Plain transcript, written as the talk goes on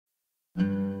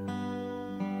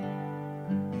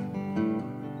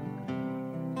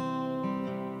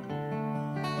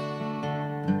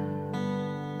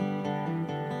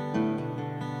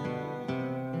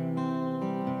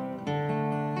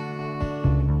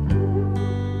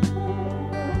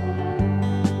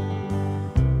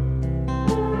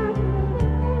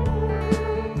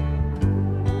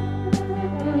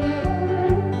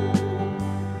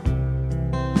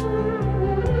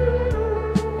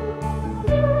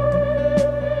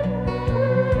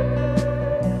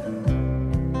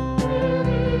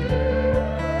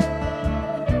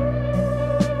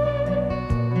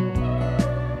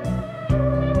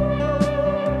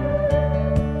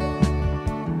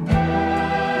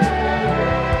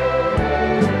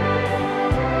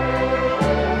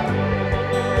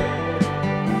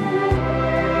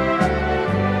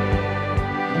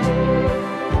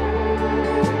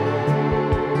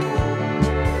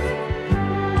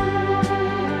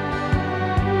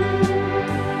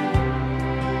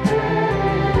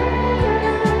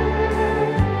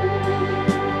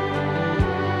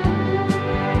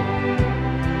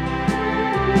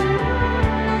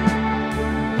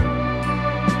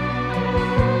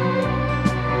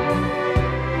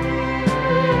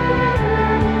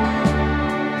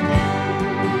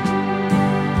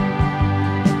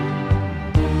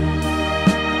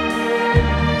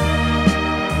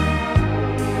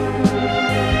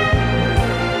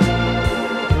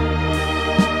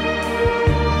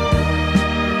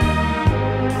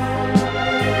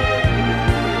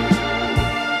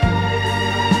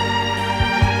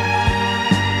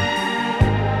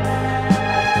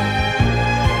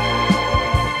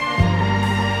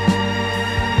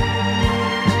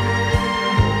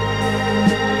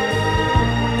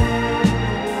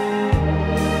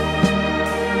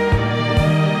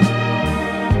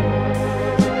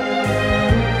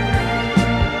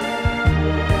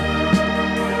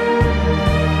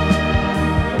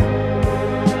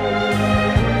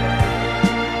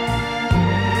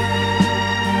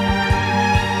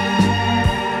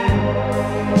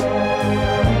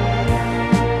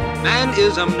Man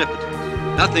is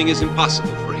omnipotent. Nothing is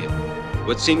impossible for him.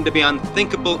 What seemed to be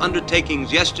unthinkable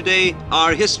undertakings yesterday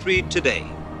are history today.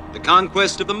 The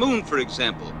conquest of the moon, for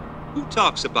example. Who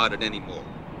talks about it anymore?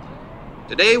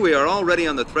 Today, we are already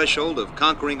on the threshold of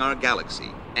conquering our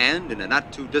galaxy, and in a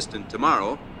not-too-distant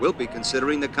tomorrow, we'll be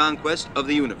considering the conquest of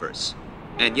the universe.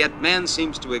 And yet, man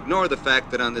seems to ignore the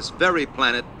fact that on this very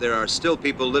planet, there are still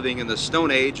people living in the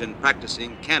Stone Age and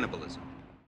practicing cannibalism.